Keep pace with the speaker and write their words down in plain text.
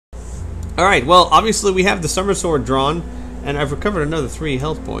Alright, well, obviously we have the Summer Sword drawn, and I've recovered another 3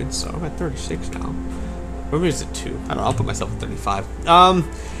 health points, so I'm at 36 now. Or maybe it's at 2. I don't know, I'll put myself at 35.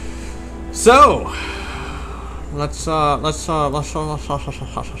 So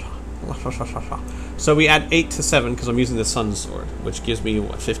so we add 8 to 7 because I'm using the Sun Sword, which gives me,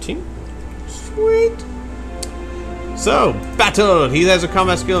 what, 15? Sweet! So, battle! He has a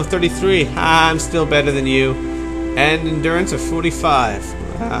combat skill of 33. I'm still better than you. And endurance of 45.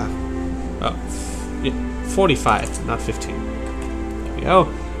 Oh, yeah, 45, not 15. There we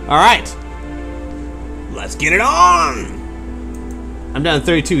go. Alright! Let's get it on! I'm down to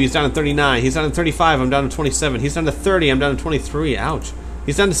 32, he's down to 39. He's down to 35, I'm down to 27. He's down to 30, I'm down to 23. Ouch.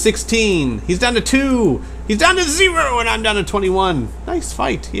 He's down to 16. He's down to 2. He's down to 0, and I'm down to 21. Nice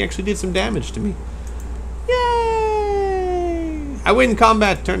fight. He actually did some damage to me. Yay! I win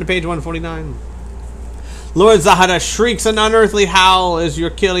combat. Turn to page 149. Lord Zahara shrieks an unearthly howl as your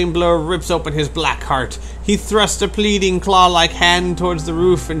killing blow rips open his black heart. He thrusts a pleading claw-like hand towards the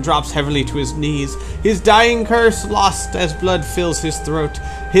roof and drops heavily to his knees. His dying curse lost as blood fills his throat.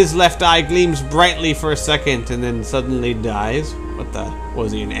 His left eye gleams brightly for a second and then suddenly dies. What the?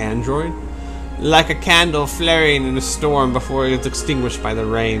 Was he an android? Like a candle flaring in a storm before it is extinguished by the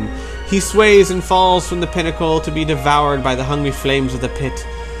rain. He sways and falls from the pinnacle to be devoured by the hungry flames of the pit.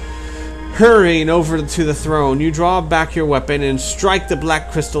 Hurrying over to the throne, you draw back your weapon and strike the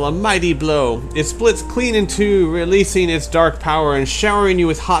black crystal a mighty blow. It splits clean in two, releasing its dark power and showering you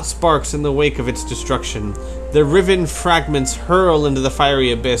with hot sparks in the wake of its destruction. The riven fragments hurl into the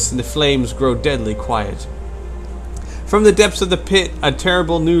fiery abyss and the flames grow deadly quiet. From the depths of the pit, a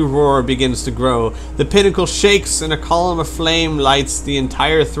terrible new roar begins to grow. The pinnacle shakes and a column of flame lights the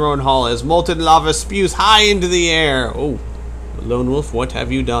entire throne hall as molten lava spews high into the air. Oh, Lone Wolf, what have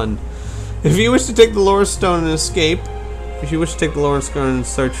you done? If you wish to take the Lore Stone and escape,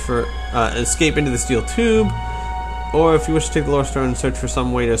 search for escape into the steel tube, or if you wish to take the Lore Stone and search for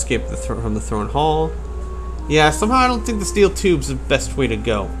some way to escape from the throne hall. Yeah, somehow I don't think the steel tube's the best way to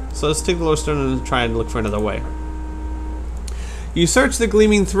go. So let's take the Lore Stone and try and look for another way. You search the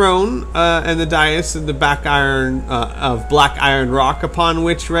gleaming throne and the dais of the black iron rock upon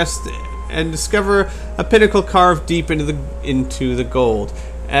which rests, and discover a pinnacle carved deep into the gold.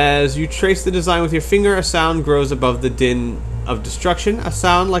 As you trace the design with your finger, a sound grows above the din of destruction, a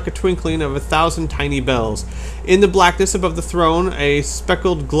sound like a twinkling of 1,000 tiny bells. In the blackness above the throne, a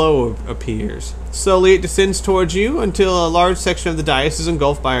speckled glow appears. Slowly it descends towards you until a large section of the dais is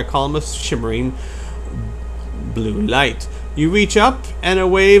engulfed by a column of shimmering blue light. You reach up, and a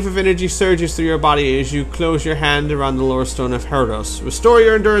wave of energy surges through your body as you close your hand around the Lore Stone of Herdos. Restore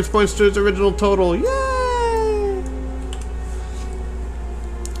your endurance points to its original total. Yay!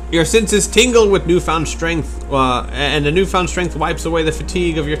 Your senses tingle with newfound strength, and the newfound strength wipes away the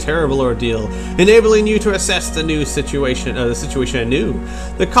fatigue of your terrible ordeal, enabling you to assess the situation anew.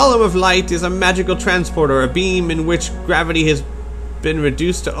 The column of light is a magical transporter, a beam in which gravity has been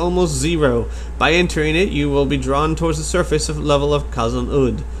reduced to almost zero. By entering it, you will be drawn towards the surface level of Khazan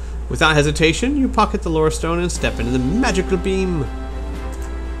Ud. Without hesitation, you pocket the Lore Stone and step into the magical beam.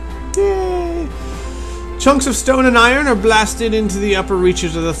 Yay! Chunks of stone and iron are blasted into the upper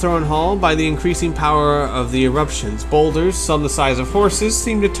reaches of the throne hall by the increasing power of the eruptions. Boulders, some the size of horses,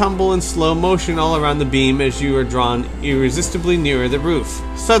 seem to tumble in slow motion all around the beam as you are drawn irresistibly nearer the roof.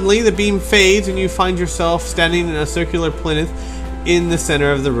 Suddenly, the beam fades and you find yourself standing in a circular plinth in the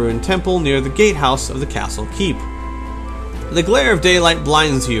center of the ruined temple near the gatehouse of the castle keep. The glare of daylight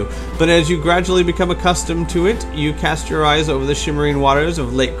blinds you, but as you gradually become accustomed to it, you cast your eyes over the shimmering waters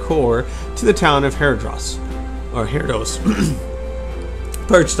of Lake Kor to the town of Herdos,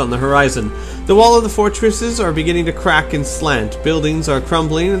 perched on the horizon. The wall of the fortresses are beginning to crack and slant, buildings are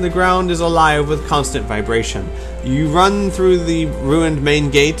crumbling, and the ground is alive with constant vibration. You run through the ruined main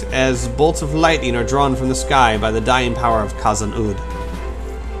gate as bolts of lightning are drawn from the sky by the dying power of Khazan Ud.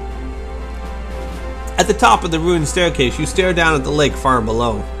 At the top of the ruined staircase, you stare down at the lake far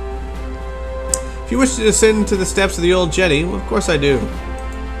below. If you wish to descend to the steps of the old jetty, well, of course I do.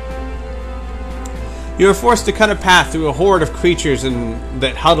 You are forced to cut a path through a horde of creatures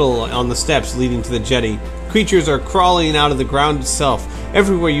that huddle on the steps leading to the jetty. Creatures are crawling out of the ground itself.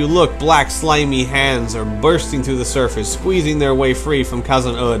 Everywhere you look, black, slimy hands are bursting through the surface, squeezing their way free from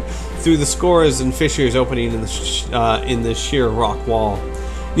Khazan Ud through the scores and fissures opening in the sheer rock wall.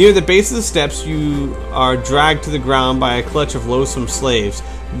 Near the base of the steps, you are dragged to the ground by a clutch of loathsome slaves.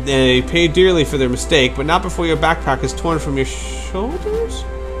 They pay dearly for their mistake, but not before your backpack is torn from your shoulders?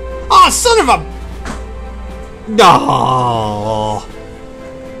 Oh, son of a... Oh.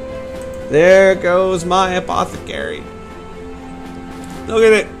 There goes my apothecary. Look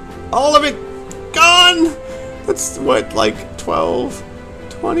at it. All of it gone! That's what, like 12,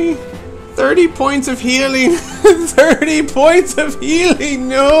 20, 30 points of healing. 30 points of healing,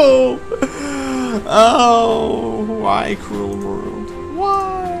 no! Oh, why, cruel world?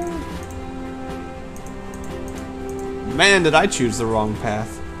 Why? Man, did I choose the wrong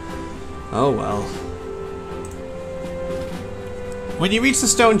path. Oh well. When you reach the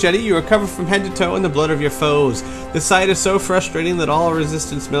stone jetty, you are covered from head to toe in the blood of your foes. The sight is so frustrating that all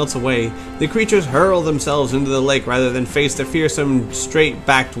resistance melts away. The creatures hurl themselves into the lake rather than face the fearsome,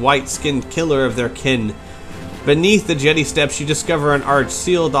 straight-backed, white-skinned killer of their kin. Beneath the jetty steps, you discover an arch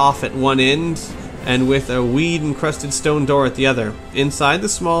sealed off at one end and with a weed-encrusted stone door at the other. Inside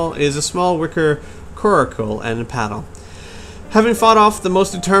is a small wicker coracle and a paddle. Having fought off the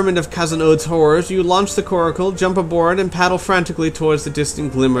most determined of Cousin Ode's horrors, you launch the coracle, jump aboard, and paddle frantically towards the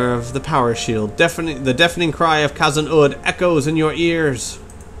distant glimmer of the power shield. The deafening cry of Cousin Ode echoes in your ears.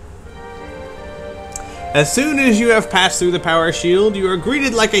 As soon as you have passed through the power shield, you are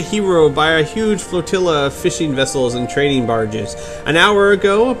greeted like a hero by a huge flotilla of fishing vessels and trading barges. An hour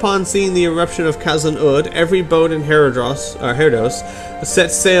ago, upon seeing the eruption of Cousin Ode, every boat in Herdos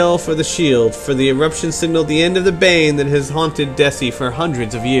set sail for the shield, for the eruption signaled the end of the bane that has haunted Desi for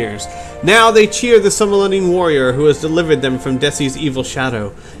hundreds of years. Now they cheer the summoning warrior who has delivered them from Desi's evil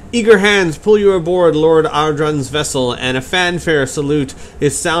shadow. Eager hands pull you aboard Lord Ardran's vessel, and a fanfare salute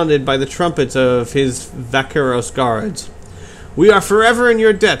is sounded by the trumpets of his Vaqueros guards. "We are forever in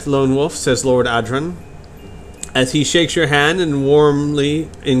your debt, Lone Wolf," says Lord Ardran, as he shakes your hand and warmly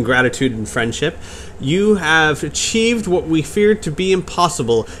in gratitude and friendship. "You have achieved what we feared to be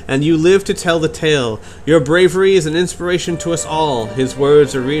impossible, and you live to tell the tale. Your bravery is an inspiration to us all." His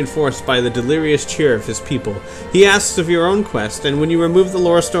words are reinforced by the delirious cheer of his people. He asks of your own quest, and when you remove the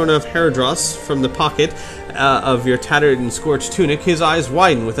lore stone of Herdros from the pocket of your tattered and scorched tunic, his eyes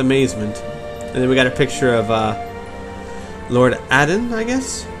widen with amazement. And then we got a picture of Lord Adden, I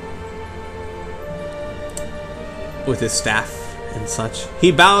guess, with his staff and such.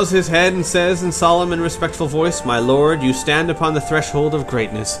 He bows his head and says in solemn and respectful voice, "My lord, you stand upon the threshold of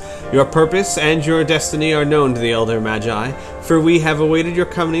greatness. Your purpose and your destiny are known to the Elder Magi, for we have awaited your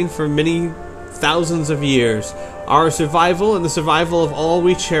coming for many thousands of years. Our survival and the survival of all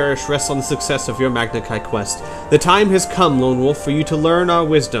we cherish rests on the success of your Magna Chi quest. The time has come, Lone Wolf, for you to learn our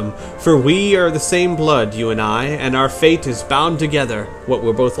wisdom, for we are the same blood, you and I, and our fate is bound together." What,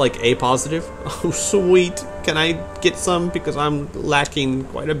 we're both like A positive? Oh, sweet. Can I get some? Because I'm lacking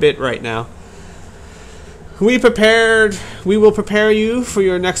quite a bit right now. We will prepare you for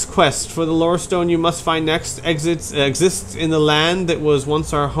your next quest, for the lore stone you must find next exists in the land that was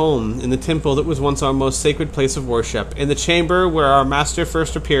once our home, in the temple that was once our most sacred place of worship, in the chamber where our master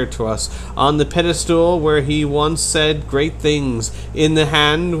first appeared to us, on the pedestal where he once said great things, in the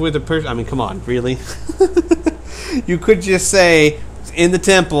hand with a I mean, come on, really? You could just say, in the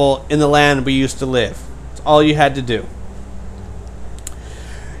temple, in the land we used to live. That's all you had to do.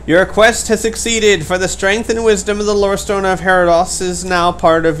 Your quest has succeeded, for the strength and wisdom of the lore stone of Herados is now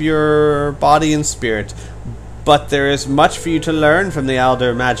part of your body and spirit. But there is much for you to learn from the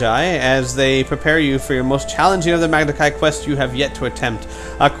Elder Magi as they prepare you for your most challenging of the Magna Chi quest you have yet to attempt.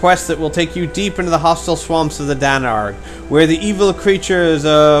 A quest that will take you deep into the hostile swamps of the Danarg, where the evil creatures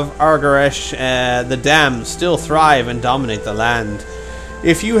of Argaresh, the Dam, still thrive and dominate the land.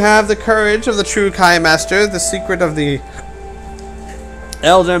 If you have the courage of the true Kai Master, the secret of the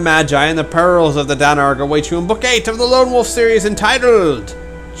Elder Magi and the Pearls of the Danarg await you in Book 8 of the Lone Wolf series entitled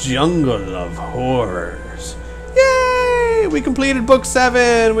Jungle of Horrors. Yay! We completed Book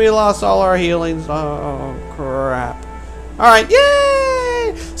 7. We lost all our healings. Oh, crap. Alright,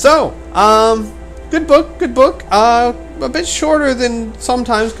 yay! So, good book, good book. A bit shorter than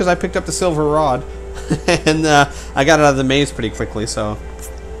sometimes because I picked up the silver rod. And I got out of the maze pretty quickly, so...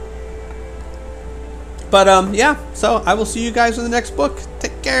 But, yeah, so I will see you guys in the next book.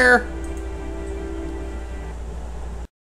 Take care.